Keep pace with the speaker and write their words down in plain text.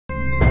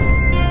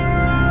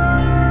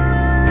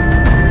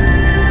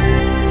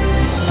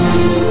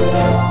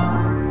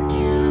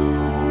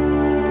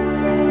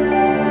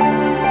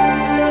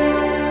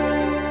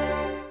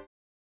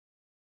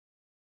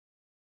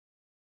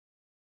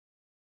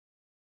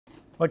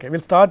Okay, we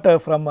will start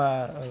from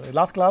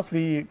last class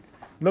we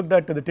looked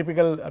at the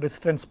typical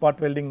resistance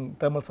spot welding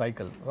thermal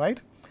cycle,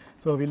 right.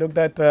 So, we looked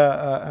at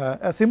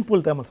a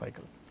simple thermal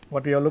cycle.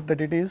 What we have looked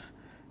at it is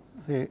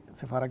say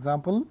for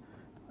example,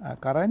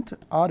 current,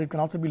 or it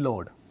can also be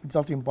load. It is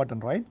also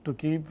important, right, to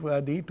keep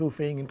the two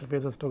faying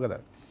interfaces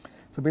together.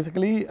 So,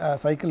 basically a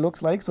cycle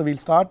looks like, so we will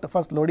start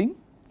first loading.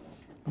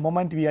 The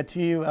moment we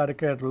achieve a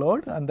required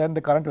load, and then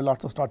the current will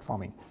also start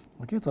forming.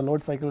 Okay. So,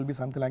 load cycle will be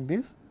something like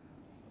this,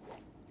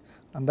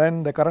 and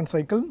then the current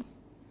cycle.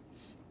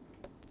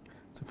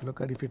 So, if you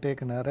look at, if you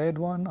take a red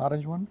one,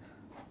 orange one,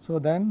 so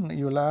then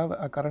you will have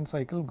a current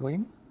cycle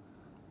going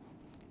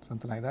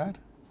something like that,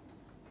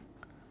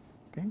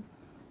 okay,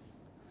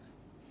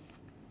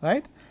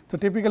 right. So,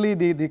 typically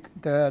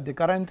the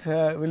current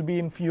will be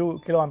in few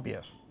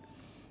kiloamperes,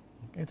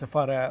 okay. So,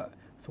 for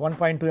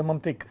 1.2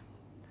 mm thick.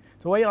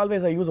 So, why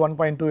always I use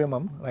 1.2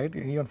 mm, right,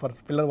 even for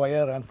filler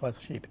wire and for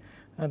sheet.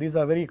 These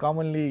are very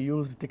commonly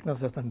used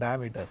thicknesses and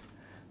diameters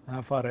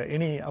for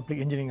any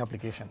engineering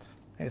applications,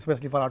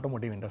 especially for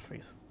automotive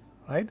industries,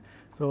 right.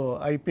 So,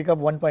 I pick up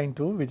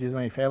 1.2, which is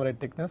my favorite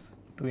thickness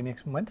to an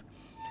experiment.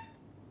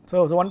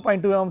 So,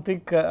 1.2 mm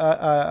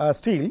thick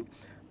steel,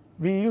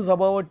 we use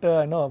about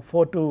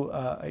 4 to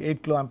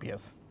 8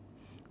 kiloamperes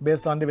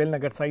based on the weld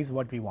nugget size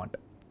what we want,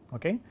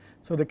 okay.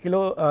 So, the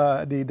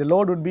the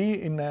load would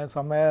be in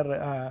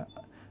somewhere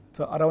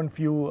so around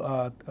few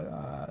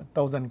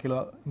thousand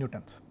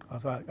kilonewtons,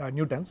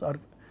 newtons or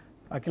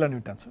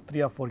kilonewtons,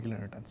 3 or 4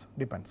 kilonewtons,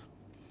 depends,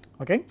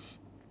 okay.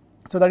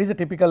 So, that is the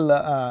typical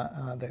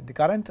the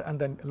current and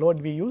then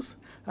load we use,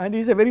 and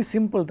this is a very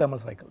simple thermal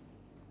cycle,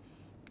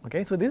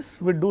 okay. So,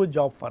 this will do a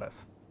job for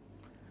us,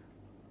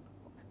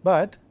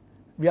 but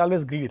we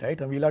always greedy, right,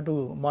 and we will have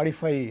to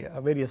modify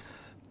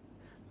various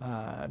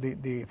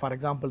for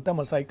example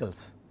thermal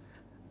cycles.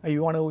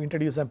 You want to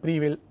introduce a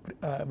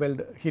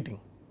pre-weld heating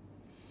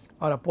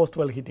or a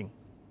post-weld heating,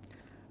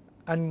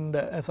 and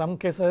in some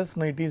cases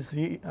it is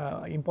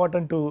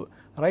important to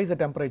raise the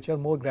temperature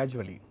more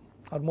gradually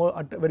or more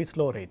at a very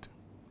slow rate,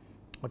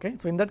 okay.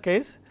 So, in that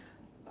case,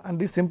 and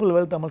this simple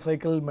weld thermal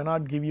cycle may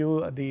not give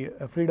you the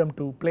freedom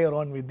to play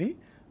around with the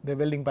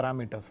welding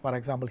parameters, for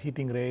example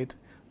heating rate,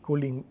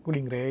 cooling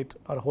rate,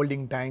 or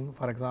holding time,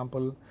 for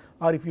example,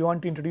 or if you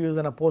want to introduce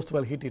a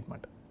post-weld heat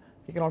treatment,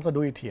 you can also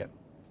do it here,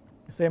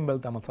 same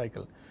weld thermal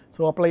cycle.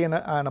 So, apply in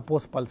a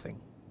post pulsing,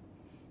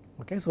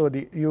 okay. So,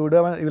 you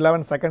will have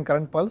a second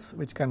current pulse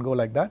which can go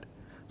like that.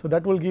 So,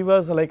 that will give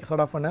us like sort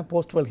of a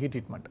post-weld heat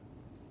treatment.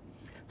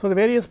 So, the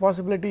various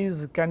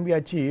possibilities can be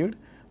achieved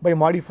by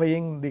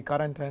modifying the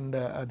current and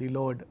the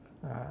load,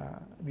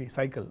 the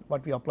cycle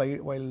what we apply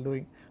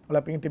while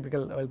applying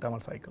typical weld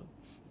thermal cycle,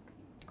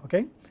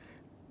 okay.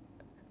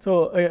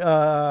 So,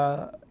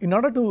 in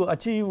order to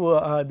achieve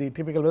the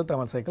typical weld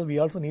thermal cycle, we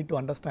also need to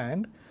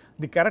understand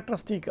the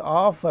characteristic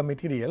of a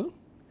material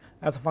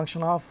as a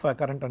function of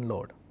current and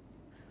load,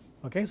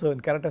 okay. So,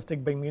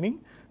 characteristic by meaning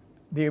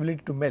the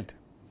ability to melt,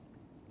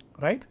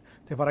 right.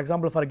 So, for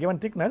example, for a given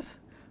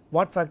thickness,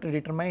 what factor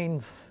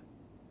determines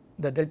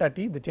the delta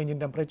T, the change in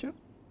temperature,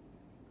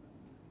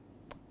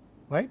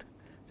 right.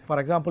 So, for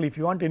example, if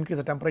you want to increase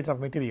the temperature of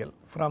material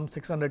from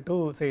 600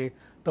 to say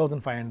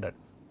 1500,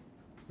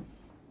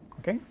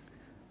 okay,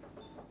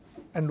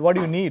 and what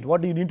do you need?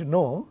 What do you need to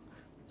know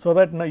so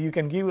that you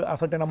can give a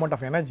certain amount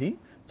of energy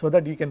so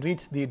that you can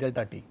reach the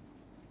delta T?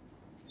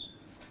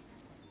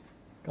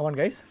 Come on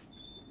guys,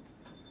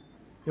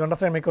 you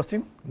understand my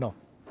question? No,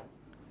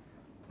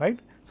 right.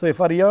 So,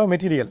 for your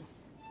material,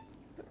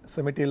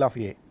 so material of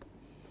A,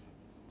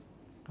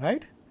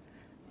 right.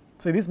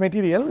 So, this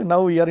material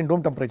now we are in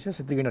room temperature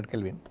say 300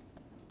 Kelvin,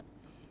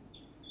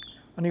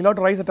 and you will have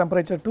to rise the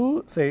temperature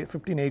to say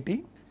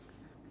 1580,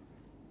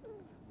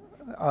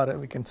 or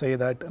we can say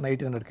that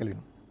 1800 Kelvin.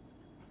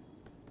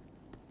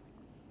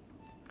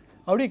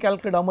 How do you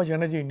calculate how much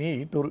energy you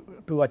need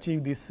to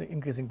achieve this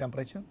increasing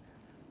temperature,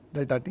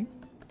 delta T?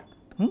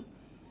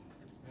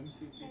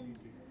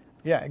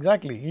 Yeah,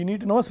 exactly. You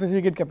need to know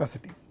specific heat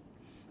capacity,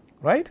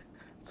 right.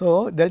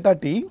 So, delta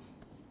T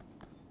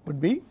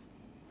would be,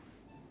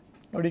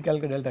 how do you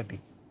calculate delta T?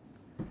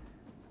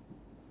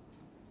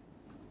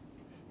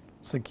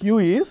 So, Q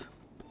is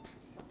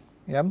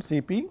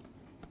mCp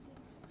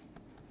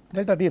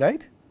delta T,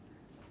 right,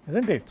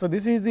 isn't it? So,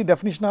 this is the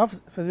definition of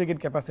specific heat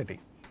capacity,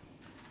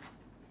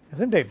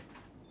 isn't it,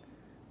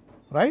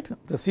 right.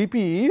 The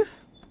Cp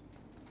is,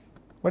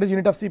 what is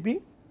unit of Cp?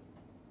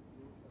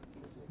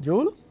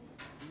 Joule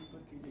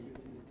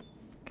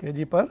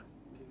kg per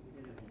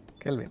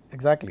Kelvin,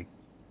 exactly.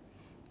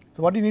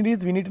 So, what you need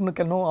is, we need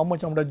to know how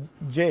much amount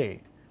of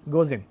J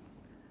goes in,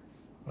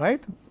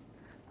 right,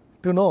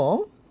 to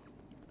know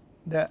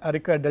the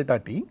required delta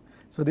T.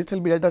 So, this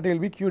will be delta T will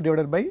be Q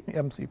divided by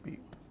mCp,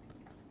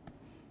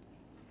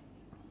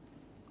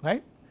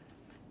 right.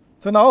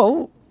 So,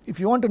 now if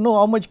you want to know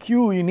how much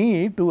Q you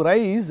need to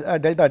rise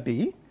delta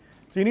T,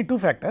 so you need two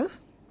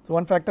factors. So,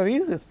 one factor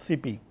is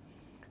Cp,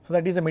 so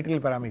that is a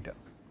material parameter,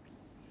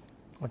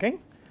 okay.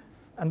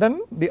 And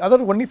then the other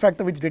only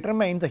factor which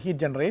determines the heat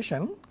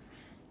generation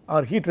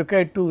or heat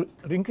required to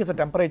increase the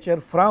temperature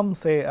from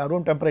say a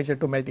room temperature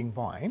to melting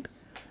point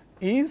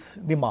is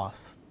the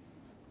mass,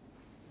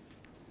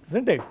 is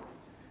not it.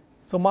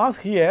 So, mass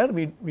here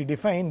we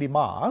define the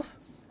mass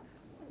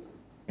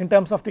in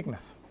terms of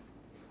thickness.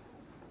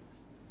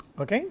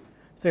 Okay.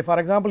 Say for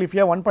example, if you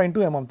have 1.2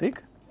 mm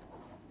thick,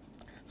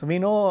 so we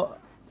know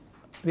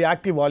the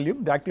active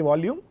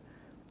volume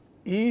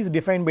is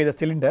defined by the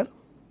cylinder.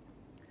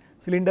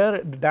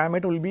 Cylinder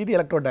diameter will be the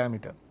electrode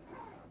diameter,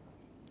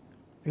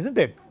 is not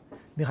it.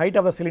 The height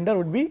of the cylinder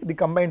would be the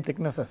combined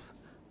thicknesses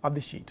of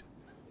the sheet,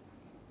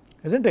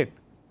 is not it.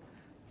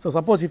 So,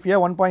 suppose if you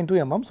have 1.2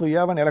 mm, so you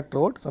have an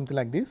electrode something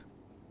like this,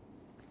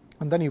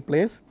 and then you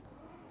place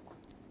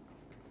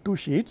 2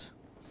 sheets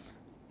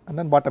and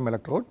then bottom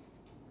electrode.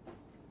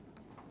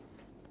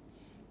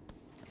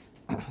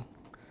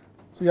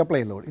 So, you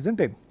apply load, is not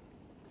it.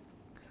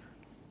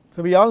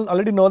 So, we all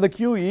already know the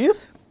Q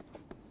is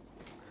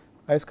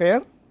I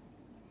square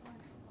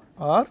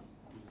R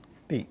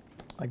T,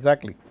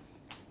 exactly.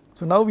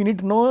 So, now we need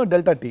to know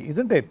delta T, is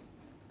not it.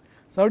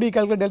 So, how do you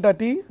calculate delta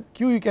T?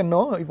 Q you can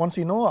know if once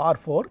you know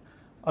R4 or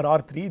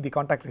R3 the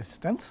contact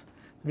resistance,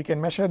 so we can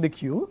measure the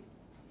Q.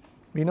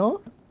 We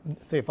know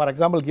say for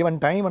example, given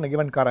time and a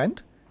given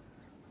current,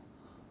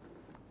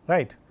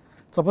 right.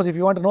 Suppose if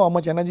you want to know how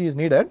much energy is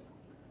needed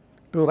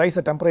to rise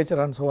the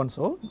temperature and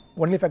so,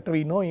 only factor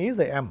we know is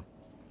the M.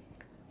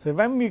 So,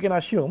 M you can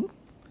assume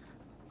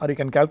or you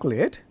can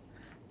calculate,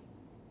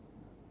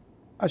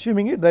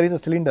 assuming it there is a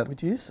cylinder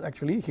which is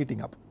actually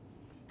heating up.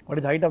 What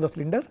is the height of the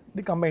cylinder?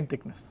 The combined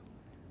thickness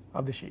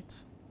of the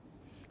sheets.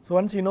 So,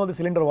 once you know the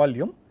cylinder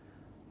volume,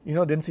 you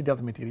know density of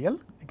the material,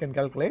 you can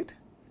calculate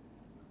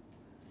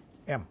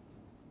M.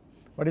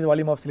 What is the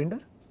volume of cylinder?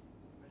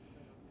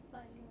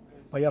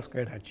 Pi r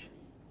squared h,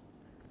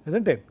 is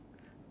not it.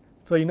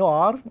 So, you know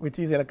R which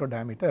is electrode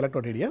diameter,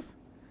 electrode radius,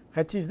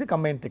 h is the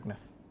combined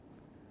thickness,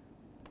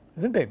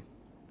 is not it.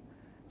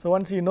 So,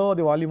 once you know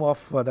the volume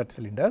of that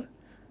cylinder,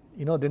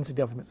 you know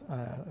density of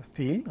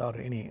steel or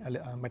any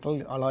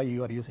metal alloy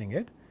you are using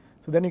it.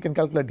 So, then you can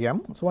calculate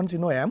M. So, once you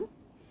know M,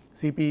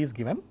 Cp is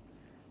given,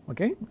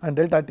 okay, and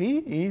delta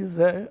T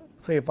is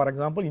say for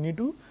example, you need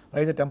to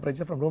rise the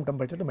temperature from room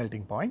temperature to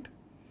melting point,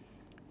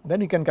 then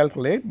you can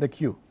calculate the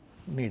Q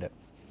needed.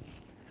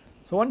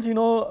 So, once you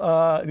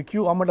know the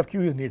Q amount of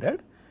Q is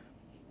needed,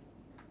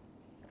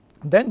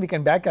 then we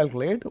can back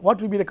calculate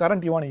what will be the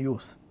current you want to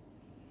use,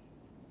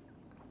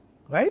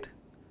 right.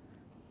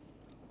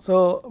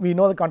 So, we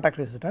know the contact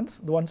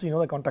resistance. Once you know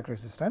the contact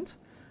resistance,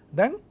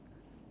 then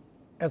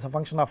as a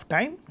function of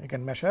time you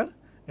can measure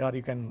or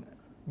you can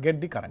get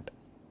the current.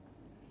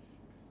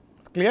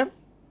 It's clear.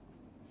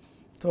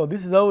 So,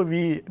 this is how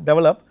we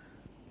develop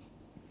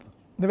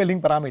the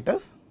welding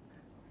parameters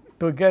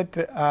to get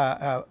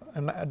a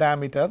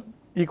diameter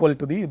equal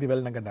to the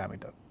weld nugget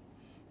diameter,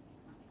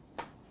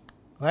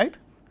 right.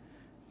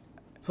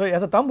 So,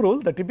 as a thumb rule,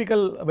 the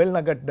typical weld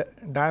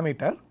nugget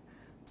diameter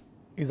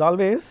is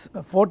always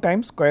 4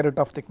 times square root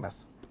of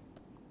thickness.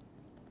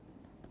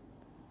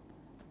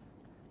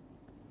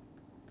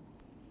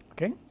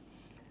 Okay.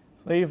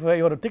 So, if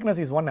your thickness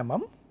is 1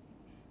 mm,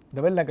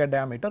 the weld nugget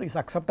diameter is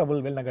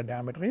acceptable weld nugget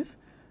diameter is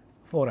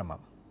 4 mm.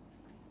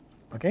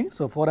 Okay.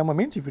 So, 4 mm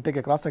means if you take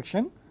a cross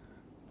section,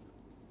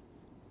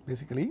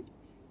 basically,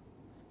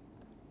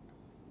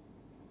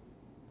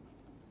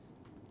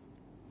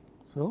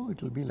 so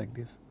it will be like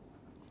this,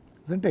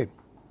 is not it.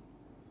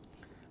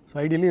 So,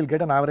 ideally you will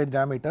get an average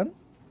diameter.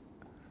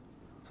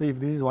 So, if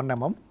this is 1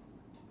 mm,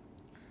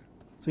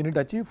 so you need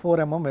to achieve 4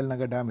 mm weld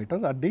nugget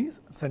diameter at the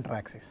center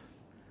axis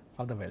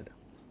of the weld.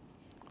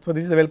 So,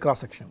 this is the weld cross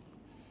section.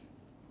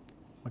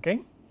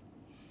 Okay.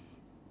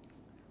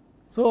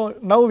 So,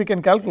 now we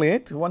can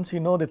calculate once you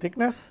know the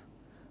thickness,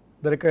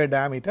 the required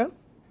diameter,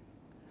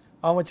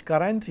 how much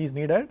current is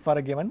needed for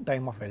a given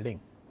time of welding,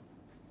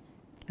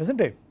 is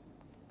not it.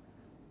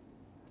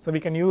 So, we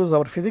can use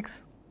our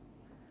physics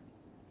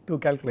to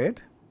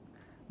calculate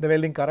the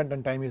welding current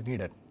and time is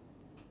needed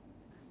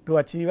to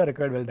achieve a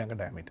required weld nugget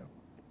diameter.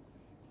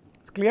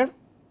 It's clear?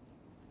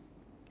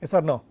 Yes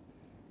or no?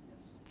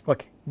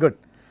 Okay, good.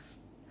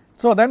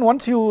 So, then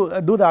once you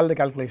do all the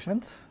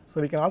calculations, so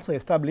we can also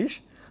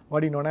establish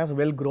what is known as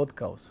weld growth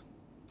curves.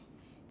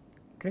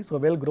 Okay, so,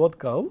 weld growth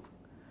curve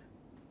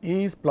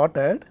is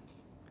plotted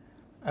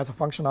as a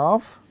function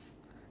of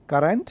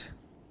current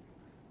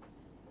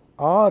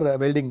or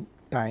welding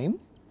time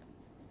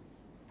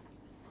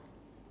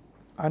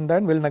and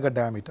then weld nugget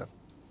diameter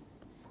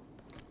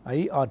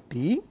I or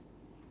T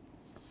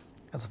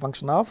as a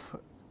function of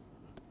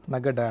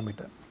nugget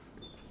diameter.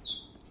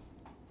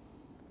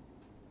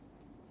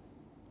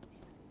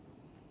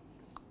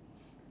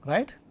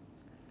 Right,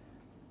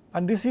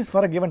 and this is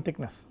for a given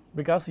thickness,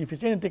 because if you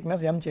change the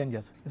thickness, M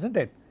changes, is not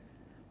it,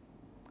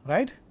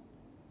 right,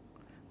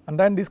 and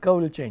then this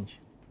curve will change.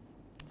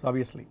 So,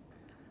 obviously,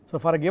 so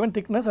for a given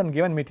thickness and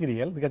given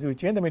material, because if you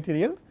change the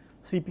material,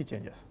 Cp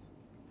changes,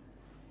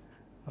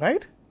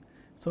 right.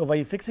 So,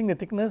 by fixing the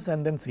thickness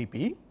and then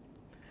Cp,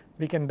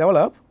 we can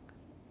develop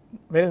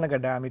weld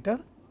nugget diameter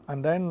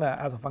and then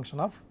as a function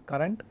of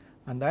current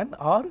and then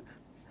or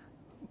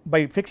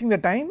by fixing the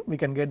time we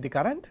can get the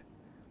current,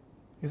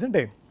 is not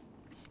it,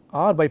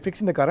 or by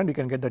fixing the current we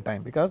can get the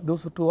time, because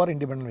those two are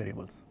independent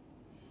variables.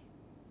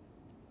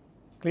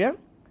 Clear?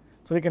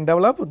 So, we can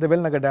develop the well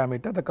nugget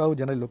diameter. The curve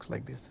generally looks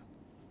like this.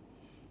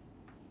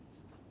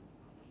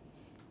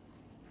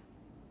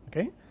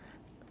 Okay.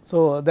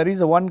 So, there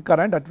is a one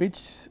current at which,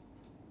 so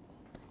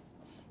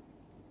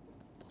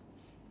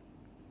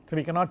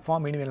we cannot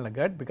form any well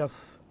nugget,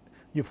 because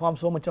you form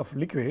so much of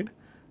liquid,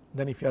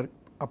 then if you are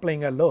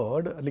applying a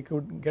load,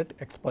 liquid get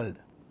expelled.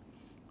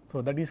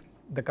 So, that is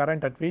the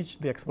current at which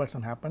the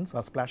expulsion happens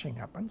or splashing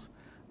happens.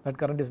 That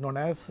current is known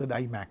as the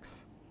I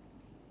max.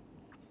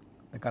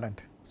 The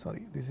current,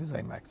 sorry, this is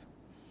I max.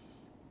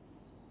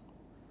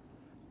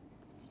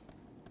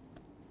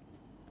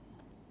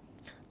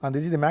 And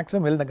this is the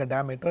maximum well nugget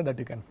diameter that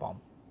you can form.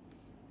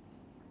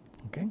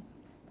 Okay.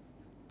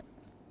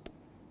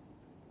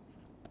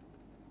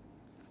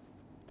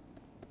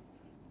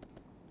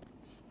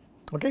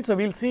 Okay, so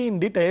we will see in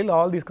detail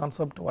all these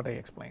concepts what I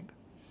explained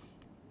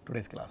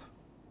today's class,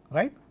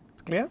 right?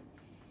 It's clear?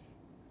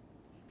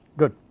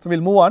 Good. So, we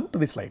will move on to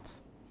the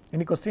slides.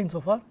 Any questions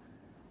so far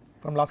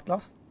from last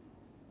class?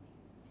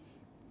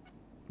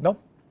 No?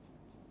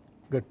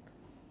 Good.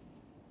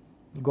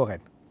 Go ahead.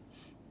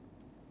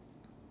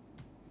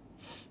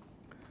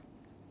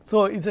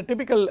 So, it is a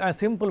typical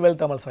simple well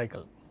thermal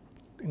cycle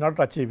in order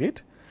to achieve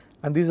it,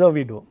 and this is how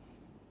we do.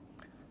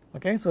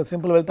 Okay. So,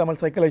 simple well thermal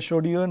cycle I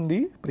showed you in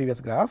the previous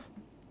graph,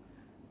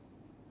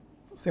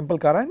 simple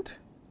current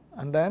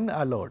and then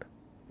a load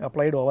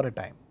applied over a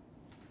time,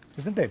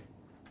 is not it.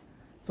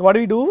 So, what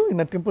do we do in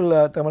a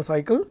simple thermal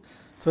cycle?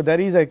 So,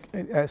 there is a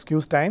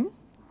skews time,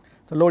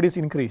 so load is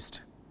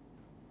increased.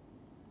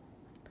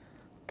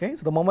 Okay.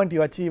 So, the moment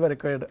you achieve a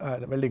required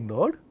welding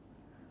load,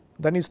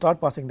 then you start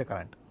passing the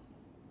current,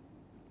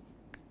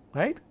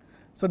 right.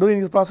 So, during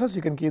this process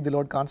you can keep the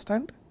load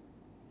constant,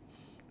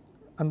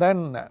 and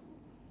then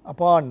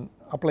upon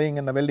applying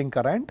a welding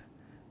current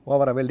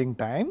over a welding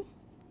time,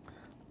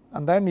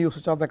 and then you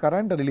switch off the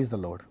current and release the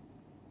load,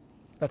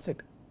 that is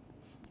it.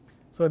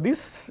 So,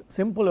 this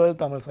simple well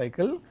thermal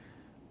cycle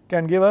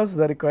can give us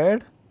the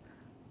required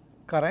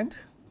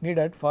current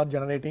needed for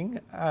generating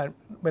a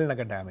well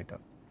nugget diameter,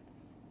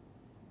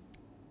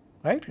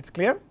 right. It is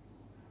clear.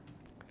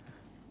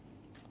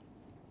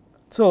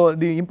 So,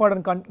 the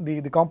important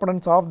the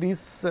components of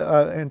this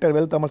entire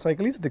well thermal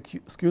cycle is the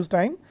skews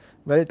time,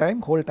 weld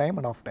time, hold time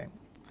and off time.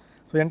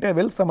 So, the entire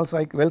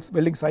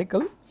welding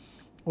cycle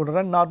would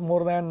run not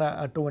more than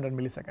 200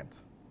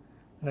 milliseconds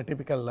in a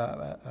typical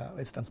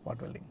resistance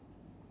spot welding,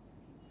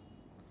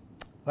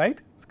 right.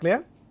 It is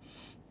clear.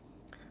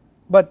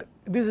 But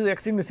this is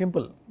extremely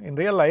simple. In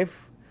real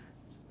life,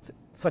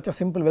 such a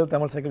simple well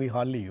thermal cycle we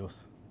hardly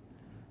use.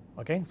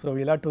 Okay. So,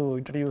 we will have to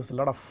introduce a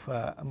lot of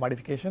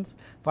modifications.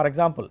 For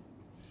example,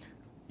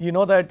 you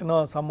know that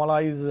some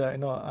alloys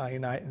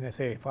in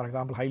say for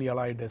example highly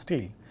alloyed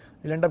steel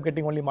will end up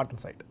getting only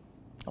martensite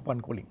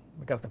upon cooling,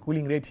 because the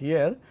cooling rate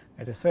here,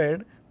 as I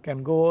said,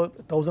 can go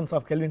thousands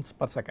of kelvins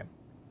per second.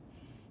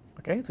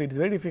 Okay. So, it is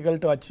very difficult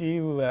to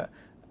achieve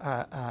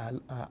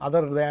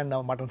other than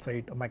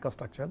martensite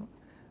microstructure,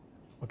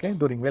 okay,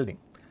 during welding.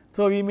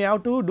 So, we may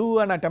have to do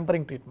a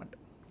tempering treatment,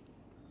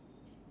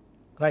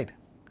 right.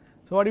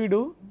 So, what do we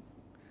do?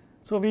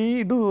 So,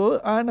 we do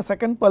a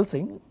second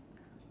pulsing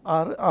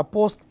or a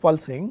post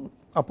pulsing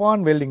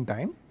upon welding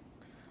time,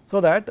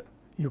 so that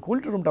you cool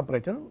to room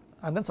temperature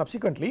and then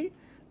subsequently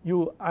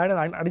you add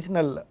an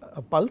additional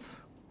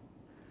pulse,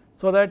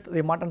 so that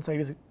the martensite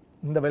is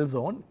in the weld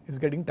zone is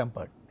getting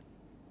tempered.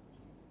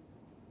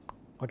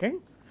 Okay.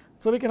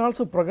 So, we can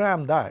also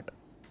program that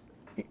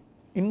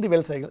in the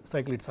weld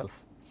cycle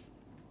itself,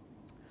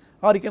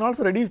 or you can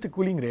also reduce the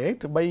cooling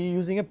rate by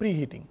using a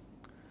preheating.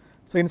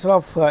 So, instead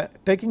of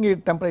taking a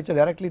temperature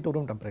directly to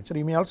room temperature,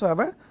 you may also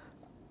have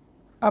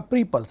a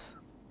pre-pulse,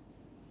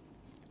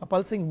 a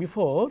pulsing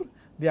before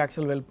the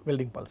actual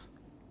welding pulse.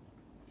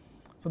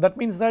 So, that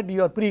means that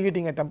you are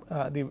preheating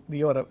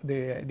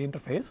the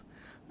interface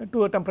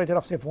to a temperature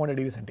of say 400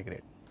 degrees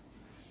centigrade.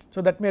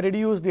 So, that may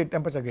reduce the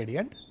temperature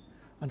gradient,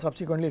 and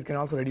subsequently it can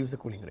also reduce the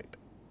cooling rate.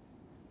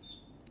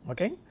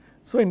 Okay.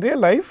 So, in real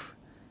life,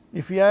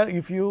 if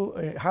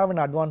you have an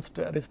advanced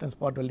resistance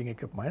spot welding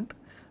equipment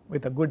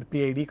with a good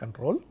PID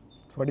control.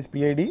 So, what is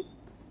PID?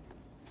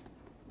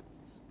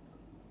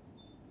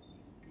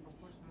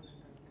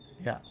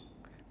 Yeah.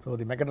 So,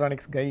 the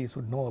mechatronics guy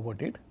should know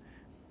about it.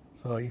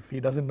 So, if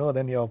he does not know,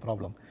 then you have a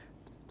problem.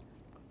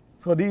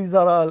 So, these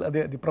are all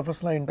the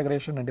professional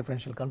integration and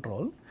differential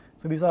control.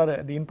 So, these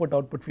are the input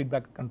output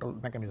feedback control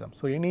mechanism.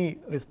 So, any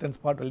resistance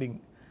spot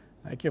welding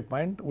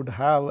equipment would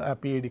have a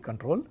PID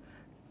control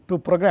to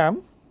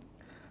program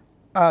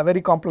a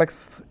very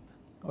complex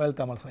well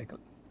thermal cycle.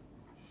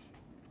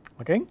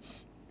 Okay.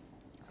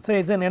 So, it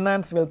is an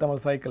enhanced well thermal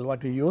cycle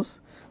what we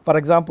use. For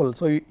example,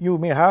 so you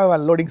may have a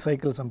loading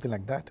cycle something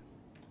like that.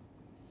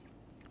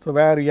 So,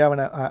 where you have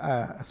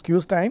a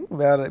skews time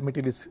where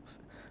material is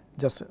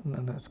just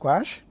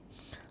squash,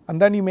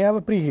 and then you may have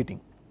a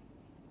preheating.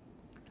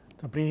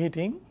 So,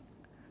 preheating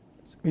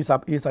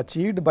is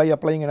achieved by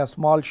applying a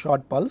small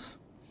short pulse.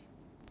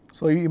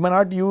 So, you may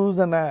not use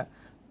a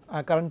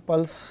current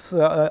pulse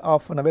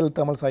of a well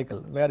thermal cycle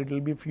where it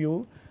will be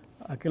few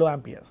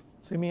kiloamperes.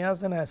 So, you may use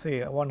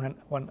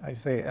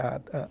say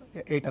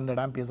 800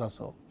 amperes or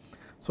so.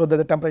 So, that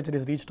the temperature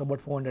is reached about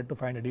 400 to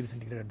 500 degrees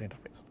centigrade at the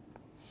interface.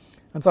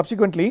 And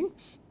subsequently,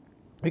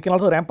 we can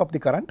also ramp up the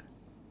current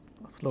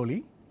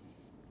slowly,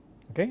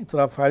 okay,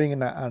 instead of having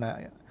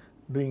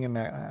doing an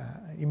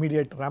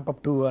immediate ramp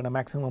up to a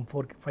maximum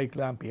 5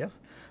 kiloamperes.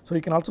 So,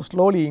 you can also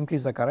slowly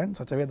increase the current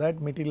such a way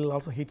that material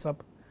also heats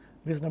up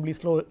reasonably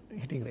slow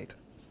heating rate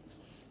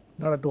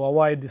in order to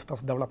avoid the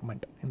stress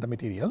development in the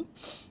material.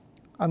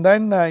 And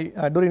then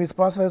during this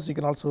process you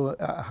can also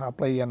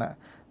apply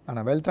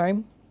a well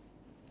time,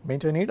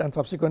 maintain it, and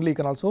subsequently you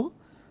can also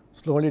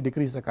slowly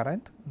decrease the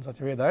current in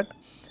such a way that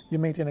you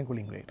maintain a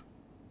cooling rate,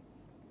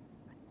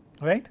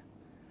 right.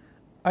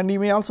 And you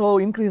may also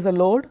increase the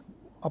load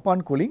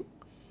upon cooling.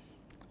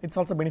 It is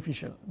also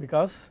beneficial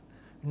because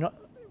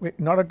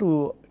in order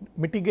to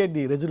mitigate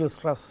the residual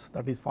stress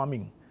that is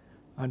forming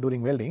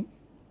during welding,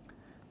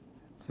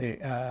 say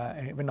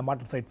when the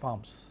mortar site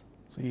forms.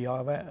 So, you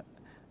have a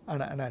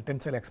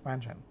tensile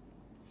expansion,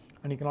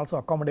 and you can also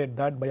accommodate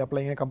that by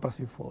applying a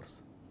compressive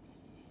force.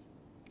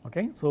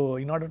 Okay. So,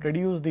 in order to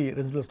reduce the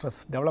residual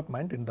stress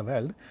development in the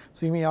weld,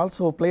 so you may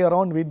also play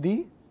around with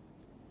the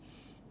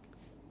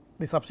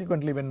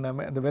subsequently when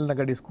the weld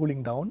nugget is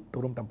cooling down to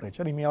room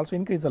temperature, you may also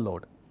increase the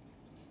load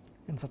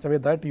in such a way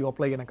that you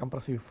apply a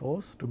compressive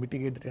force to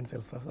mitigate the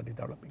tensile stress that is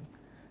developing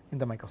in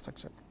the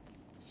microstructure,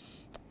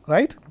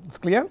 right. It is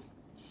clear.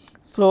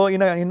 So,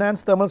 in an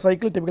enhanced thermal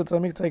cycle, typical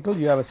thermic cycle,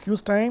 you have a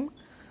squeeze time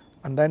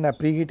and then a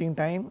preheating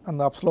time and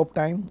the upslope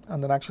time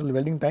and then actual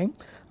welding time.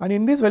 And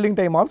in this welding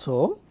time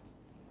also,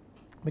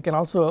 we can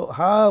also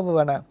have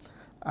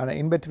an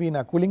in between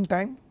a cooling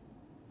time,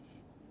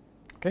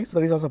 okay. So,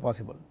 that is also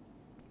possible.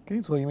 Okay.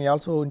 So, you may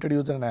also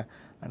introduce an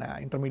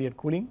intermediate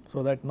cooling,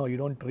 so that you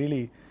do not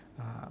really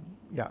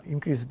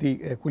increase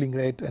the cooling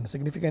rate and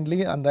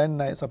significantly, and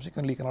then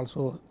subsequently you can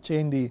also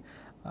change the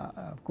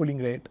cooling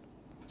rate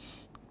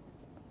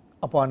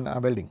upon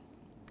welding,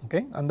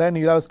 okay. And then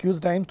you have squeeze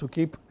time to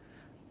keep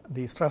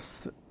the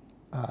stress,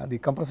 the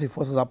compressive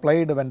forces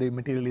applied when the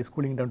material is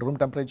cooling down to room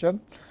temperature,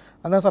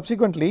 and then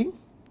subsequently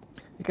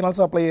you can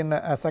also apply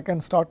a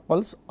second start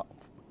pulse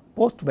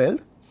post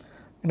weld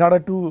in order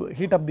to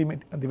heat up the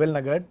weld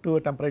nugget to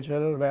a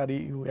temperature where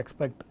you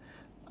expect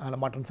the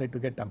mortar site to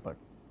get tempered,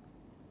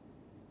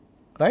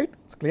 right.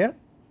 It is clear.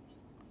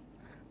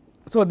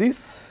 So,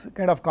 these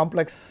kind of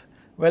complex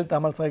weld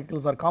thermal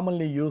cycles are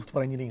commonly used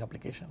for engineering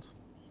applications,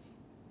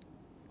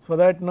 so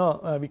that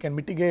we can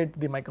mitigate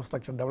the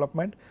microstructure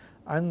development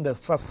and the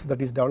stress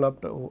that is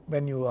developed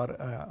when you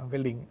are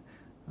welding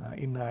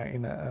in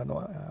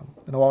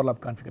an overlap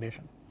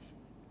configuration,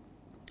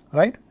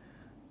 right.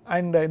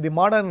 And the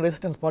modern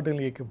resistance part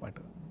only equipment,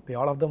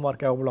 all of them are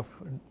capable of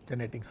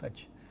generating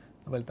such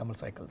weld thermal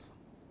cycles.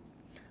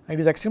 And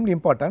it is extremely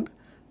important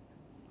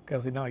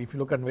because if you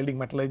look at welding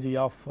metallurgy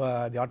of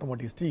the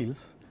automotive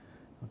steels,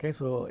 okay,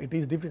 so it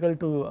is difficult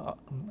to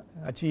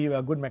achieve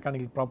good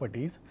mechanical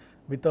properties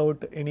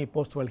without any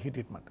post weld heat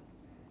treatment,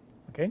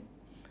 okay.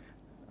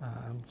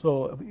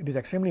 So, it is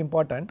extremely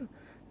important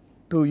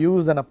to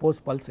use a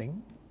post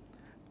pulsing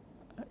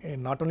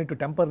not only to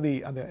temper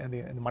the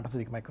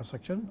mortar-site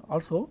microstructure,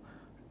 also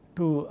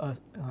to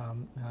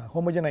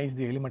homogenize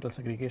the elemental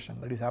segregation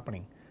that is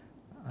happening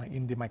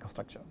in the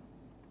microstructure.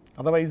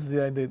 Otherwise,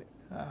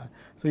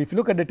 so if you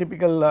look at the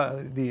typical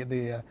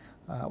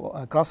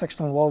cross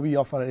sectional overview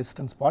of a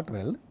resistance spot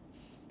weld,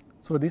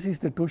 so this is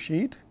the 2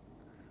 sheet,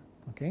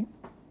 okay.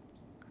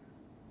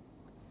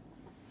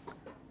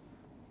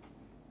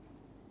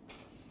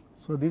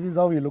 So, this is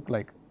how you look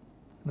like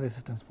in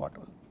resistance spot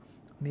weld,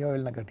 and you have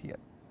weld nugget here,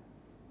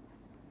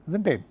 is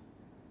not it,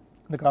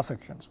 the cross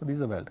section. So, this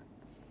is a weld,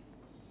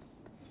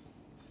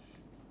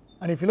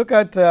 and if you look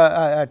at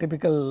a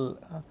typical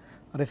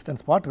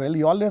resistance spot weld,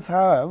 you always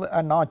have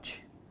a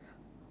notch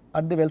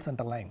at the weld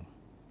center line.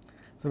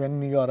 So,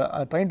 when you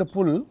are trying to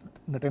pull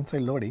the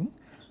tensile loading,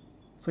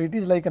 so it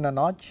is like a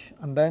notch,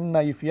 and then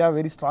if you have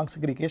very strong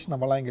segregation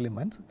of alloying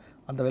elements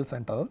at the weld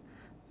center,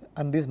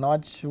 and this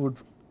notch would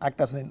act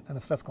as a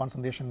stress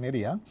concentration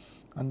area,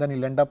 and then you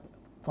will end up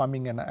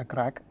forming a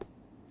crack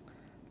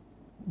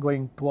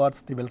going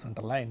towards the weld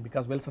center line,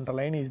 because weld center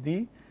line is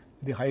the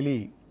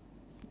highly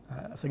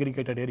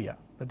segregated area,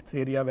 that is the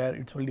area where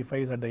it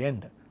solidifies at the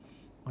end,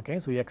 okay.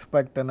 So, you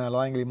expect an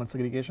alloying element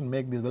segregation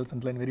make this weld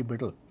center line very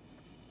brittle,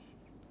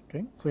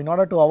 okay. So, in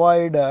order to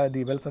avoid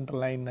the weld center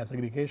line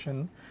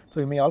segregation,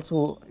 so you may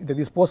also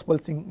this post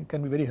pulsing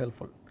can be very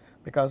helpful,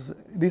 because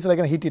this is like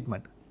a heat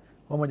treatment,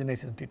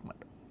 homogenization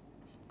treatment.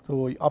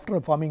 So, after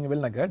forming a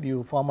weld nugget,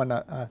 you form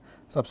a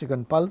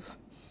subsequent pulse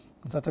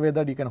in such a way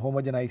that you can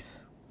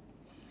homogenize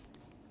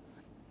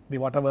the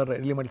whatever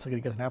elemental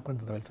segregation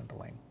happens in the weld center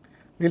line.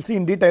 We will see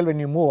in detail when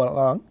you move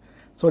along.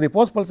 So, the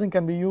post pulsing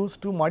can be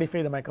used to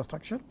modify the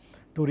microstructure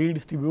to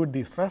redistribute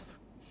the stress,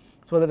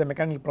 so that the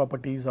mechanical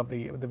properties of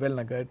the weld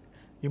nugget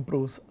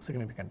improves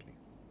significantly.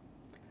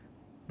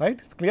 right?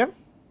 It is clear,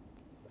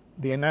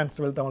 the enhanced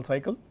weld thermal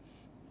cycle,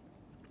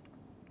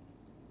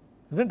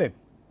 is not it?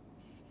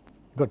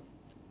 Good.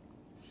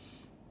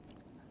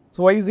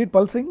 So, why is it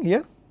pulsing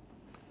here?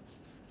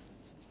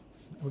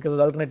 Because of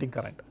the alternating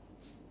current.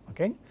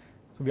 Okay.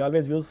 So, we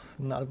always use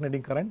an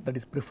alternating current that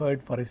is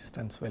preferred for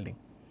resistance welding.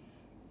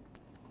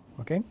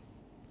 Okay.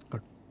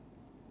 Good.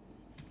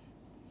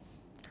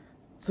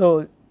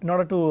 So, in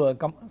order to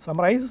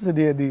summarize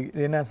the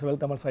enhanced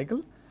weld thermal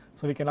cycle,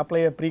 so we can apply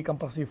a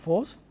pre-compressive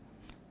force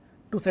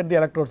to set the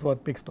electrodes or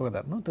peaks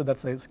together, no? So, that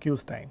is a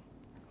skews time,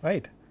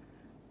 right.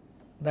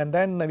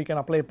 Then we can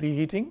apply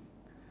preheating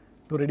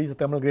to reduce the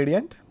thermal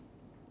gradient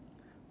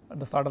at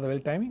the start of the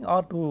weld timing,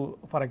 or to,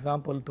 for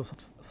example, to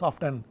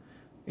soften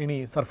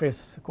any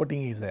surface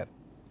coating is there,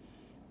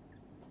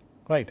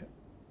 right.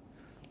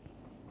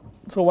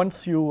 So,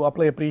 once you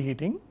apply a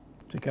preheating,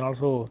 so you can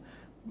also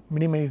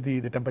minimize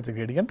the temperature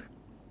gradient,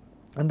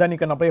 and then you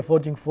can apply a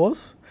forging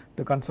force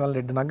to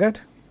consolidate the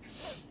nugget,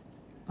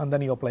 and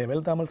then you apply a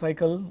weld thermal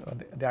cycle,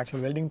 the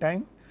actual welding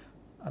time,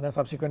 and then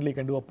subsequently you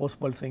can do a post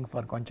pulsing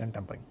for quench and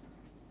tempering,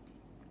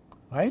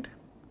 right.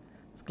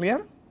 It is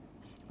clear.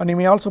 And you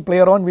may also play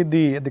around with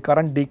the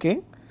current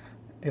decay,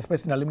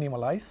 especially in aluminum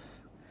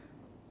alloys,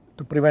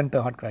 to prevent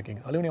hot cracking.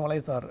 Aluminum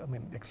alloys are, I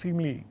mean,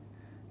 extremely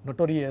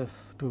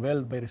notorious to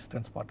weld by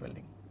resistance spot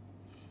welding.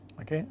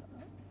 Okay,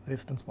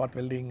 resistance spot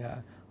welding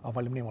of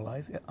aluminum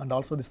alloys, and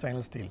also the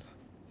stainless steels.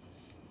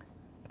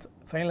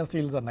 Stainless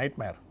steels are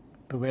nightmare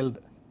to weld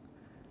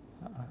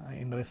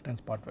in resistance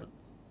spot weld.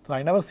 So,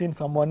 I never seen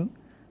someone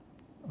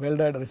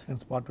welded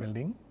resistance spot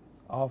welding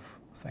of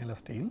stainless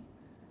steel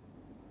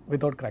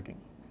without cracking.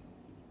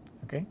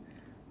 Okay.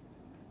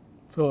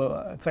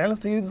 So, stainless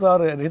steels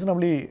are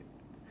reasonably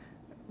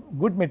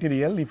good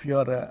material if you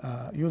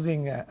are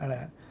using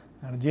a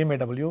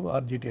GMAW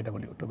or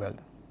GTAW to weld,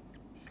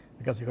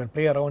 because you can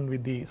play around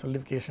with the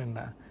solidification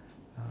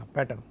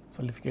pattern,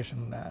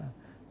 solidification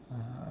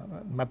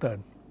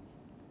method.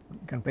 You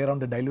can play around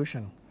the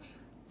dilution,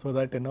 so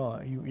that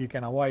you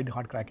can avoid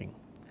hot cracking.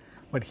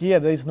 But here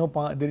there is no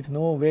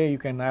way you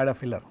can add a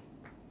filler.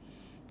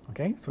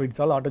 Okay. So, it is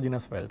all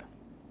autogenous weld.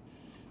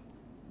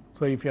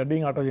 So, if you are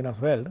doing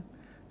autogenous weld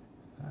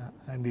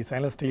and the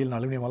stainless steel and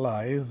aluminum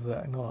alloys,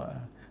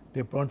 they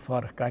are prone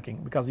for cracking,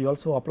 because you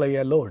also apply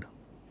a load.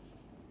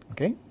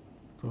 Okay.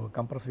 So,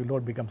 compressive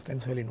load becomes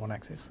tensile in one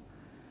axis.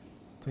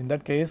 So, in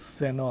that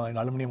case, in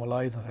aluminum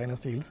alloys or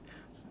stainless steels,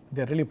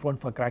 they are really prone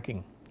for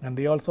cracking, and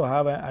they also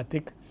have a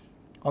thick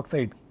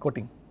oxide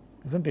coating,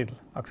 is not it,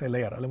 oxide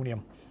layer,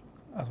 aluminum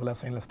as well as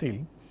stainless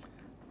steel.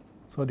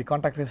 So, the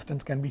contact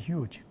resistance can be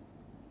huge.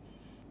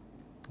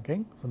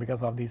 Okay. So,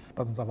 because of this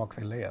presence of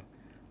oxide layer,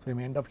 so you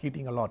may end up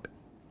heating a lot,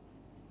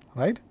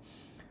 right.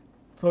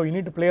 So, you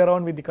need to play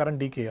around with the current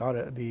decay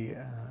or the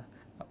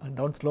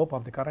down slope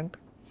of the current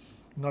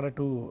in order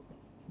to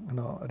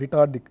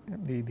retard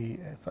the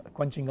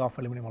quenching of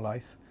aluminum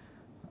alloys,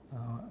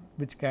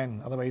 which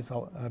can otherwise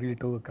lead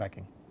to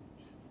cracking.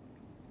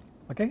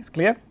 Okay, it's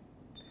clear.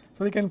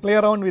 So, we can play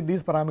around with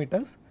these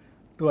parameters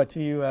to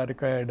achieve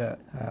required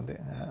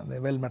the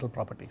weld metal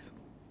properties.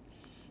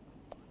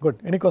 Good.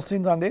 Any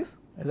questions on this?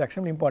 It is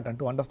extremely important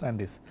to understand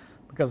this,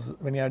 because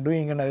when you are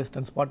doing a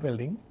resistance spot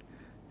welding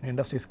in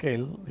industry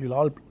scale, you will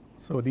all,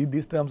 so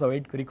these terms are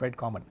very quite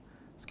common.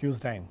 Skews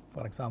time,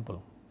 for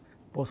example,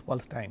 post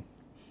pulse time,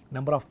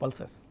 number of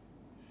pulses.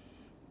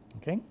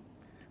 Okay.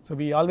 So,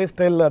 we always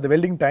tell the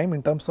welding time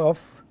in terms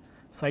of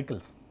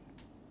cycles.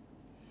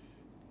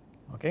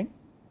 Okay.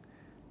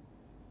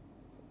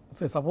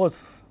 So,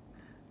 suppose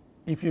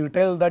if you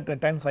tell that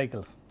 10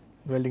 cycles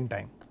welding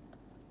time,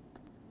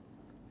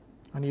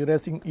 and you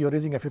are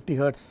using a 50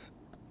 hertz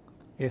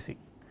AC.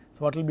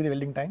 So, what will be the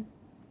welding time?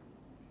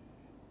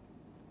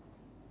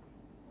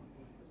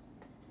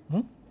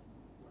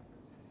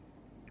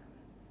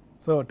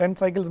 So, 10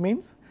 cycles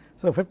means,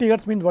 so 50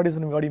 hertz means what do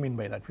you mean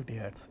by that 50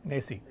 hertz in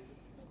AC?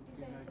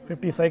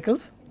 50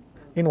 cycles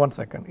in 1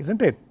 second, is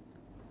not it?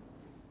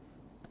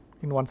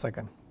 In 1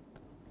 second.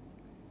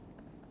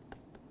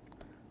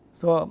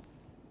 So,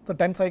 the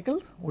 10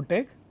 cycles would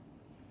take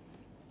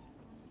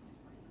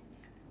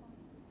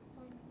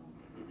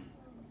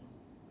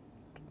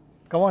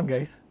come on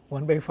guys,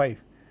 1 by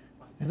 5,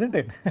 isn't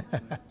it?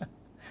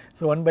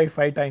 So, 1 by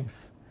 5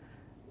 times,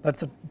 that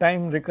is a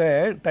time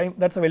required,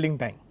 that is a welding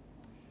time.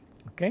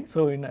 Okay.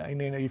 So,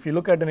 if you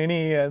look at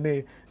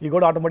you go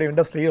to automotive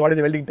industry, what is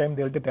the welding time?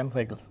 They will take 10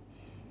 cycles.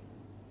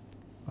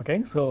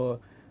 Okay. So,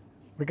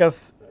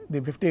 because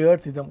the 50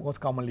 hertz is the most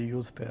commonly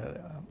used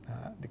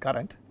the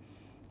current.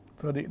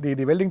 So,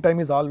 the welding time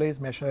is always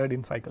measured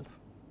in cycles.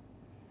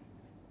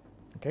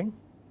 Okay.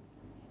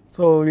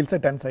 So, we will say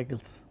 10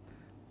 cycles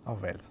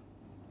of welds,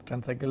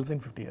 10 cycles in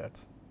 50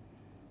 hertz,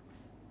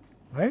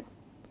 right.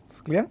 It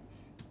is clear?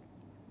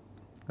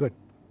 Good.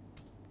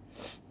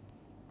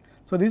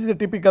 So, this is a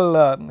typical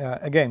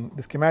again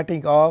the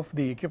schematic of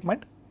the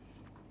equipment.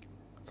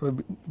 So,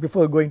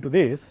 before going to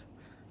this,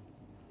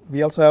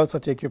 we also have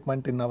such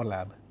equipment in our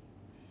lab.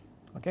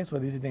 Okay. So,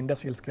 this is the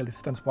industrial scale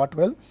resistance spot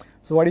weld.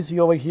 So, what is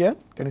over here?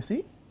 Can you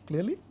see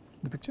clearly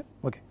the picture?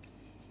 Okay.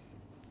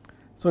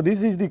 So,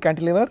 this is the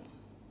cantilever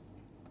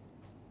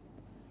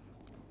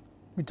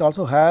which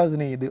also has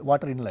the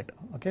water inlet.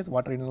 Okay, so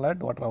water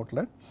inlet, water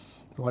outlet.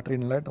 So, water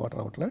inlet, water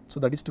outlet. So,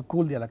 that is to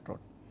cool the electrode,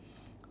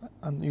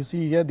 and you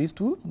see here these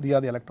two, they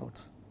are the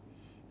electrodes.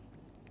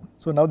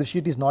 So, now the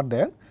sheet is not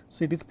there.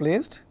 So, it is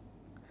placed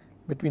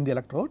between the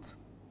electrodes,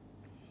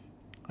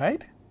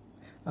 right,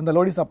 and the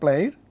load is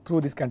applied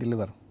through this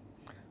cantilever.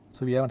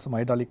 So, we have some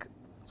hydraulic.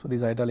 So,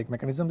 these hydraulic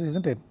mechanisms, is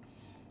not it.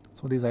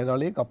 So, this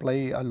hydraulic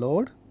apply a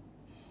load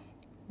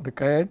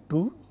required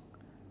to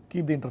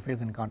keep the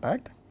interface in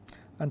contact,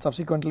 and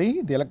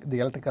subsequently the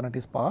electric current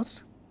is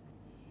passed,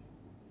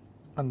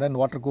 and then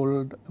water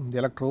cooled the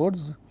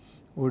electrodes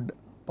would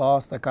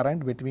pass the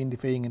current between the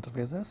faying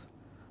interfaces,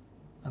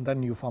 and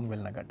then you form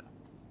weld nugget.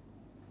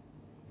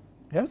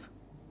 Yes,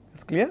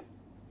 it's clear.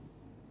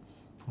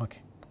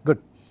 Okay,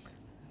 good.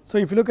 So,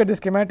 if you look at the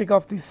schematic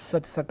of this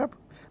such setup,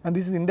 and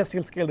this is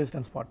industrial scale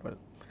resistance spot weld.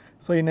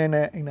 So, in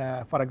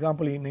a for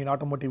example, in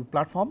automotive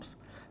platforms,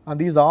 and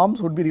these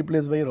arms would be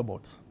replaced by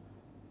robots.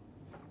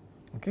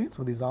 Okay,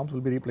 so these arms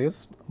will be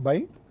replaced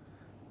by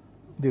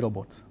the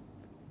robots.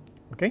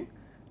 Okay.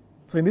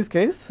 So, in this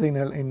case, in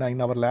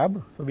our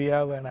lab, so we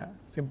have a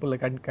simple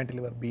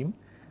cantilever beam,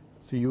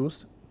 so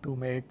used to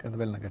make the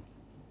weld nugget.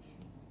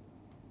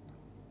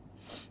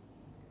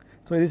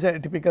 So, this is a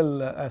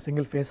typical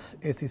single phase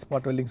AC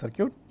spot welding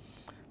circuit.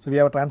 So, we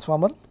have a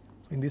transformer.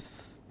 So, in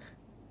this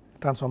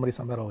transformer is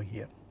somewhere over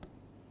here.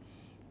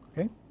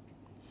 Okay.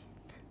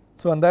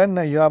 So, and then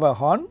you have a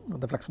horn,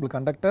 the flexible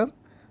conductor,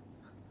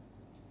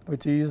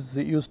 which is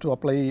used to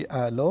apply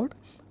a load,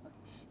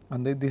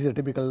 and this is a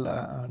typical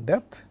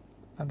depth,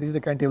 and this is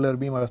the cantilever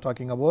beam I was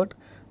talking about,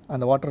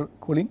 and the water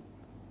cooling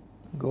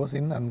goes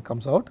in and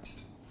comes out,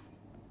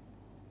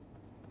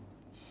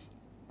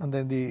 and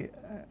then the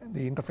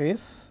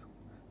interface,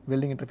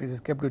 welding interface is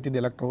kept between the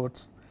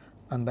electrodes,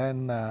 and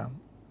then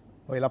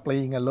while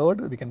applying a load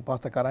we can pass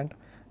the current,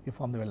 you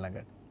form the weld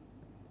nugget.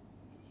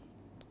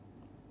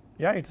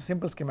 Yeah, it is a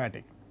simple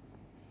schematic.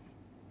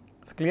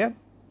 It's clear.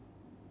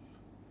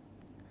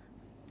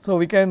 So,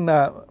 we can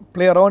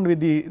play around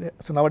with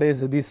so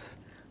nowadays this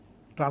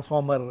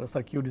transformer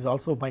circuit is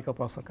also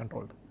microprocessor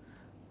controlled.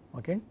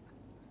 Okay.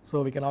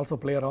 So, we can also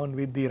play around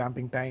with the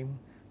ramping time,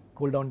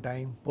 cool down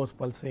time, post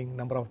pulsing,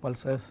 number of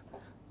pulses,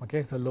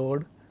 okay. So,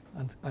 load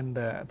and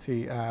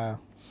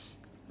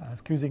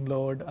squeezing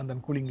load and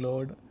then cooling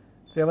load.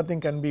 So, everything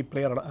can be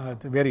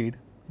varied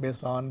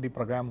based on the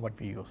program what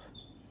we use.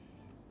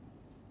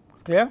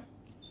 It's clear?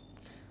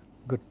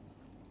 Good.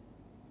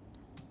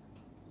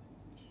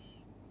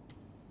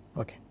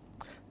 Okay.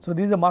 So,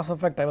 this is the mass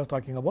effect I was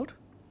talking about.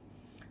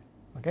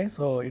 Okay.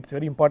 So, it is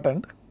very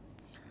important.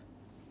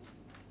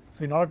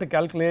 So, in order to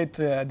calculate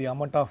the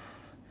amount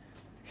of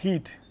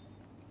heat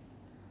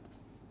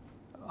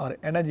or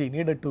energy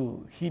needed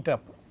to heat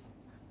up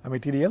a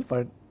material,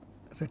 so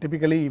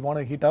typically you want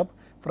to heat up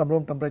from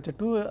room temperature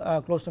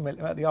to close to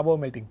the above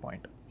melting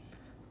point,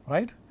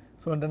 right.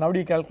 So, and then how do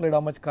you calculate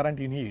how much current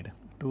you need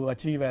to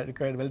achieve a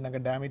required weld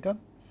nugget diameter?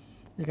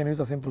 You can use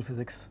a simple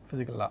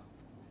physical law.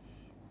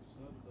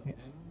 Yeah.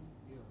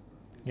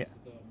 Yeah.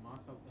 The mass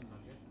of the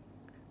nugget?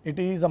 It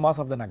is the mass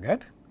of the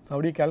nugget. So,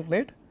 how do you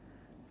calculate?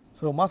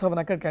 So, mass of a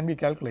nugget can be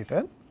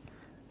calculated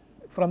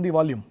from the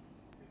volume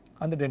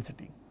and the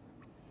density.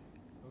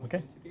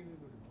 Okay.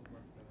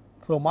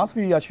 So, mass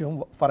we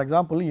assume, for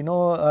example, you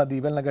know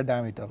the weld nugget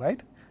diameter,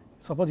 right.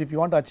 Suppose if you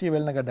want to achieve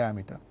weld nugget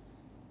diameter,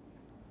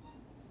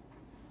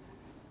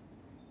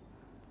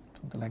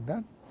 something like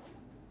that.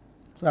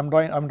 So, I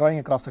am drawing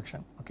a cross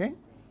section. Okay.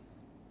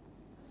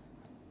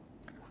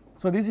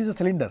 So, this is a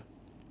cylinder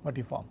what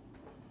you form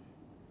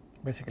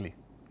basically,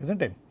 is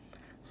not it.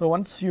 So,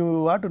 once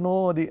you have to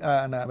know the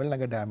weld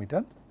nugget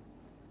diameter,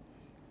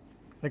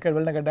 required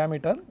weld nugget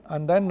diameter,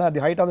 and then the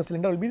height of the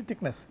cylinder will be the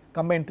thickness,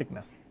 combined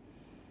thickness,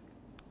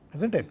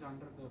 is not it.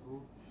 Under the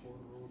root 4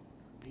 root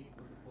d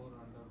equal to 4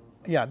 under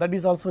root. Yeah, that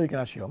is also you can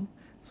assume.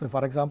 So,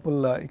 for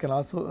example, you can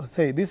also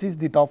say this is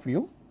the top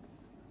view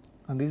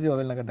and this is your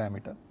weld nugget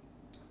diameter,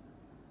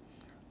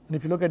 and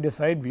if you look at the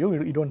side view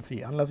you do not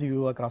see unless you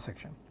do a cross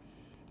section,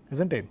 is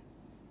not it.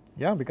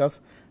 Yeah,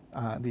 because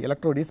the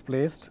electrode is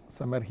placed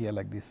somewhere here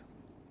like this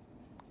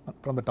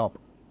from the top,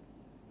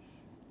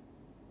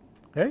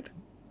 right.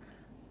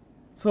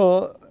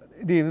 So,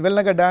 the weld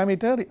nugget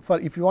diameter, for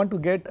if you want to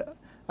get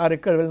a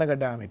required weld nugget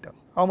diameter,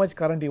 how much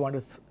current you want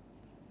to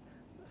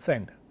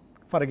send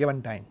for a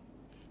given time,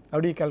 how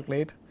do you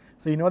calculate?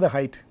 So, you know the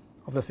height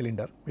of the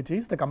cylinder, which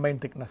is the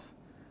combined thickness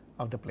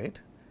of the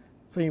plate.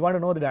 So, you want to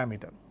know the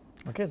diameter,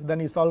 okay. So, then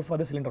you solve for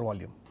the cylinder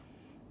volume,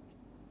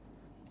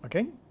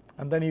 okay,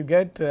 and then you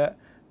get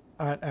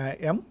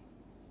m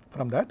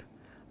from that.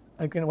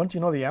 You can, once you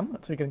know the m,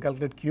 so you can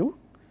calculate q.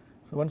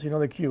 So, once you know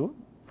the q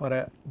for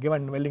a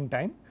given welding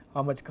time,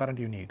 how much current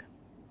you need,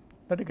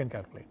 that you can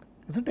calculate,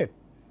 is not it.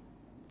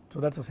 So,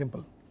 that is a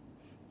simple,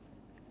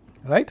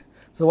 right.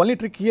 So, only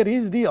trick here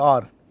is the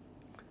R.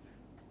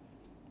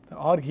 The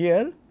R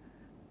here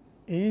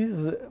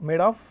is made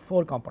of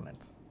 4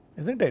 components,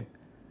 is not it.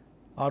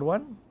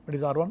 R1, what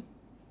is R1?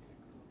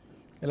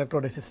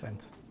 electrode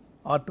resistance,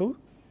 R2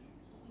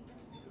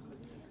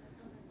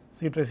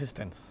 seat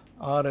resistance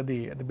or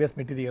the base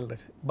material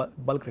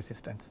bulk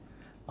resistance,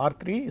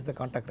 R3 is the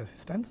contact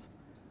resistance,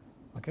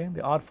 okay.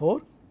 The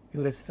R4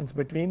 is resistance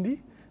between the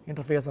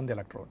interface and the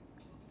electrode,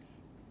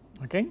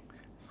 okay.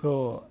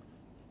 So,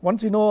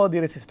 once you know the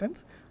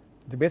resistance,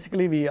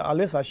 basically we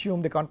always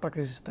assume the contact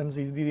resistance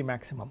is the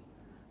maximum.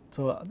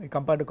 So,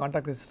 compared to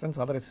contact resistance,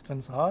 other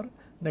resistance are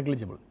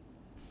negligible.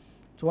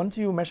 So, once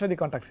you measure the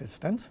contact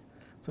resistance,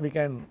 so we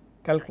can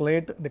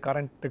calculate the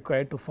current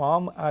required to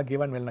form a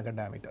given well nugget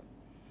diameter.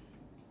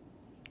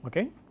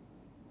 Okay.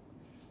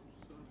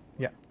 So,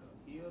 yeah.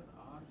 Here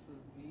R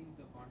should be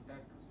the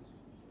contact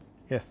resistance.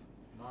 Yes.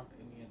 Not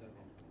any other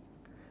one.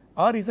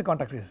 R is the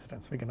contact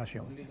resistance, we can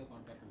assume. Only the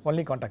contact resistance.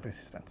 Only contact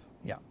resistance.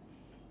 Yeah.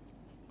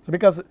 So,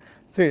 because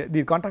say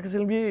the contact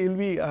resistance will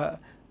be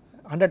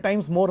 100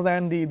 times more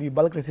than the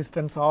bulk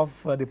resistance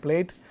of the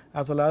plate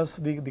as well as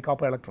the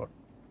copper electrode,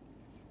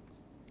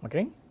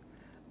 okay.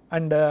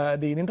 And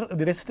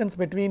the resistance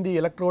between the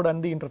electrode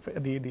and the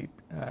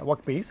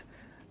workpiece,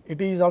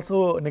 it is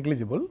also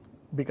negligible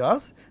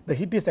because the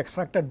heat is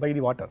extracted by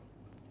the water,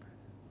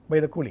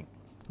 by the cooling,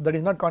 that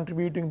is not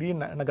contributing the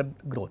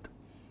nugget growth,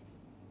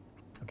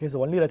 okay.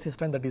 So, only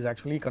resistance that is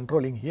actually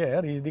controlling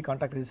here is the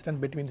contact resistance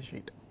between the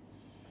sheet,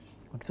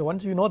 okay. So,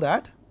 once you know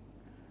that,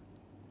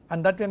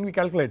 and that can be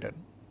calculated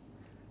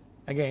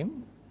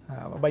again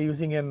by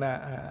using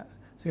a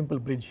simple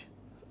bridge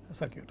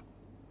circuit,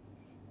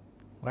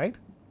 right.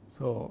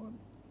 So,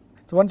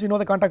 once you know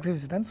the contact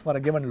resistance for a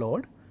given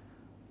load,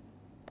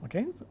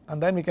 okay,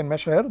 and then we can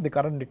measure the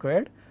current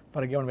required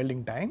for a given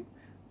welding time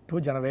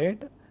to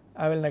generate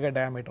a well nugget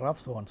diameter of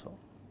so and so,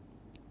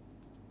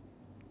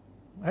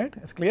 right.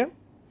 It's clear.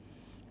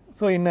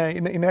 So, in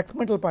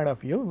experimental point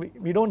of view,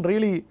 we do not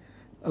really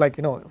like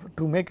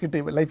to make it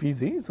life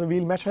easy. So, we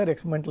will measure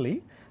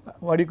experimentally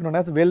what you known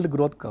as weld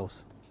growth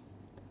curves.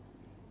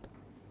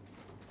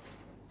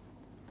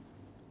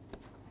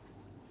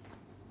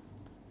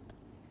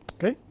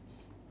 Okay.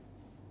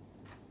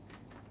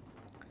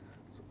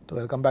 So, I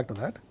will come back to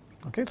that.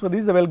 Okay. So, this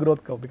is the weld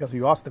growth curve because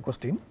you asked the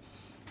question.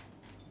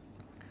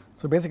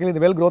 So, basically the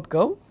weld growth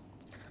curve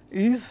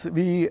is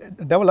we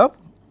develop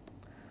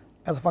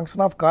as a function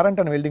of current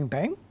and welding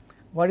time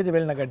what is the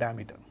weld nugget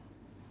diameter.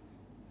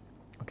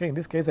 Okay, in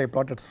this case I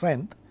plotted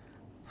strength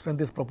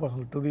is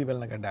proportional to the well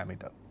nugget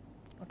diameter.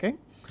 Okay.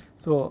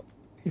 So,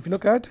 if you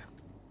look at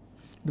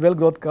the well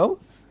growth curve,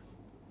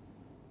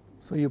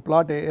 so you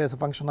plot as a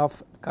function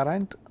of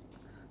current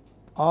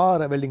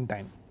or a welding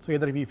time. So,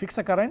 either we fix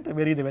a current,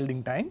 vary the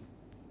welding time,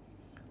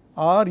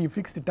 or you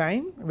fix the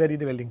time, vary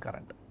the welding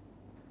current.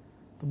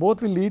 So,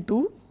 both will lead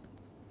to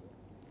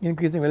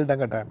increasing weld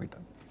nugget diameter.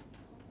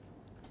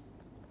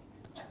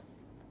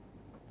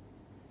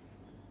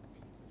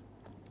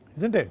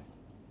 Isn't it?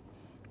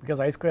 Because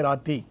I square R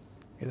T,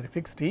 either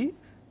fix T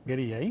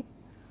vary I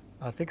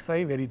or fix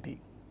I vary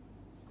T,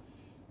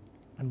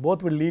 and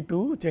both will lead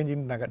to change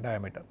in nugget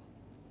diameter.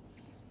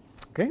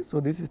 Okay. So,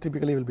 this is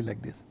typically will be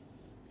like this.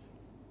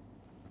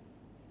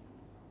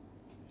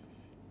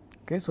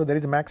 Okay. So, there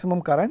is a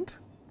maximum current,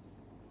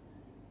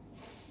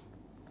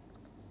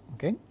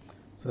 okay.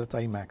 So, that is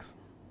I max.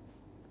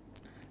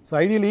 So,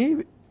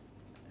 ideally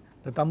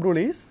the thumb rule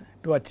is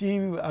to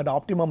achieve an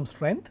optimum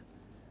strength,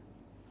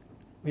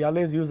 we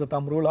always use the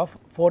thumb rule of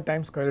 4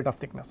 times square root of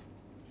thickness.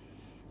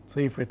 So,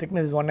 if the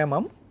thickness is 1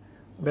 mm,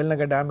 well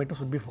nugget diameter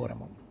should be 4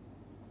 mm.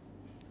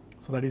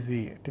 So, that is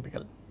the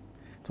typical.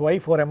 So, why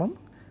 4 mm?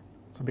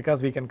 So,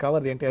 because we can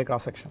cover the entire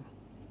cross section,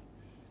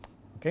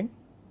 okay.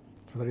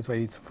 So, that is why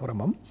it is 4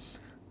 mm.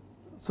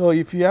 So,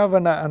 if you have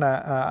an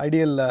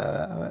ideal,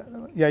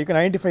 yeah, you can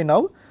identify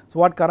now. So,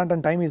 what current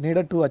and time is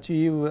needed to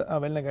achieve a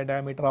well nugget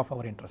diameter of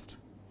our interest.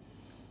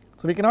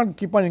 So, we cannot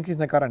keep on increasing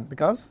the current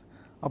because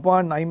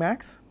upon I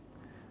max,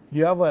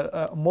 you have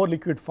a more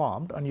liquid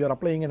formed and you are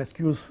applying an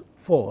excuse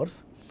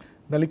force,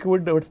 the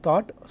liquid would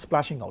start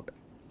splashing out,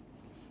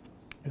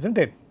 isn't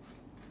it.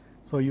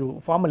 So,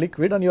 you form a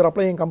liquid and you are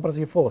applying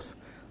compressive force.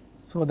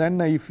 So, then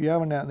if you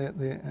have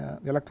the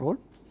electrode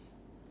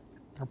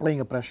applying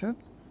a pressure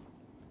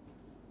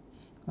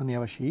and you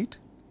have a sheet,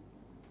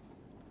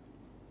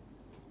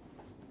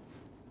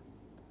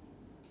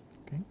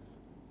 okay,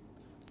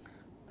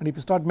 and if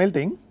you start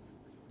melting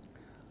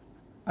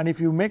and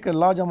if you make a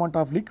large amount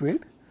of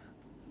liquid,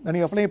 then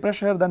you apply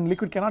pressure, then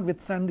liquid cannot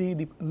withstand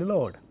the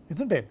load,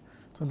 isn't it.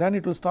 So, then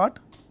it will start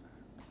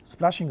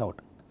splashing out,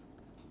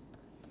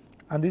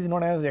 and this is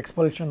known as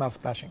expulsion or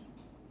splashing.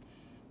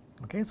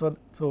 Okay.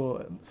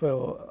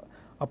 So,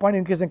 upon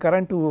increasing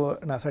current to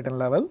a certain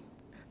level,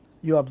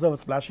 you observe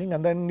splashing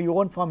and then you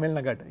will not form well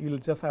nugget, you will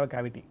just have a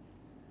cavity.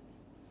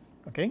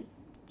 Okay.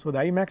 So, the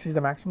I max is the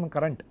maximum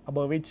current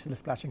above which the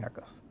splashing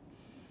occurs,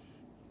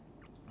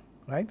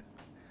 right.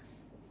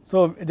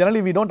 So,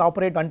 generally we do not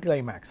operate until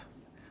I max.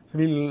 So,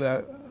 we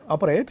will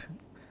operate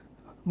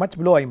much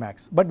below I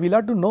max, but we will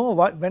have to know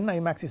when I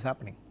max is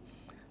happening.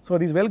 So,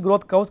 these well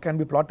growth curves can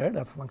be plotted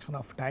as a function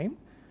of time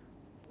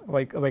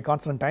by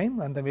constant time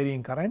and the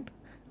varying current,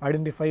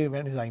 identify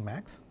when is I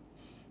max,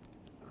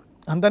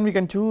 and then we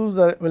can choose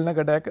the weld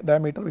nugget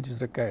diameter which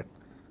is required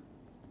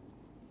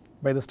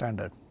by the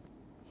standard.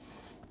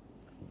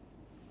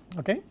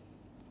 Okay,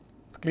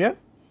 it is clear,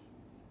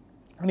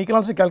 and you can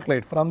also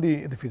calculate from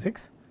the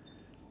physics.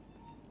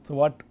 So,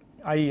 what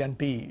I and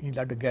T you will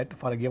have to get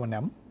for a given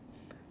m,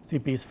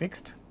 Cp is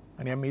fixed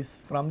and m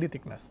is from the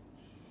thickness,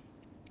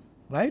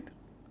 right.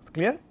 It is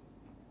clear,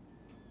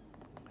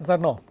 yes or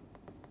no?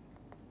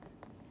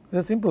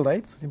 This is simple,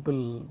 right,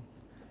 simple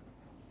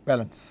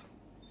balance,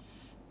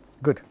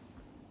 good.